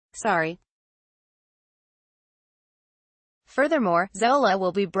Furthermore, Zola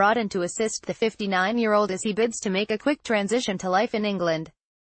will be brought in to assist the 59-year-old as he bids to make a quick transition to life in England.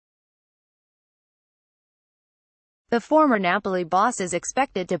 The former Napoli boss is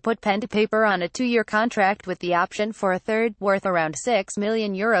expected to put pen to paper on a 2-year contract with the option for a third, worth around €6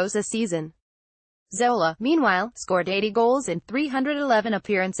 million a season. Zola, meanwhile, scored 80 goals in 311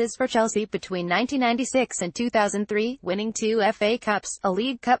 appearances for Chelsea between 1996 and 2003, winning 2 FA Cups, a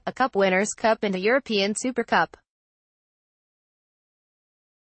League Cup, a Cup Winners' Cup and a European Super Cup.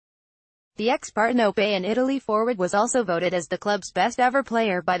 The ex-Partenope Italy forward was also voted as the club's best-ever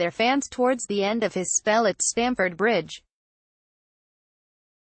player by their fans towards the end of his spell at Stamford Bridge.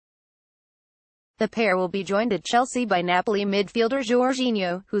 The pair will be joined at Chelsea by Napoli midfielder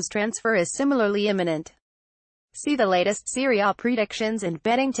Jorginho, whose transfer is similarly imminent. See the latest Serie A predictions and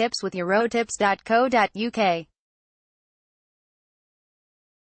betting tips with Eurotips.co.uk.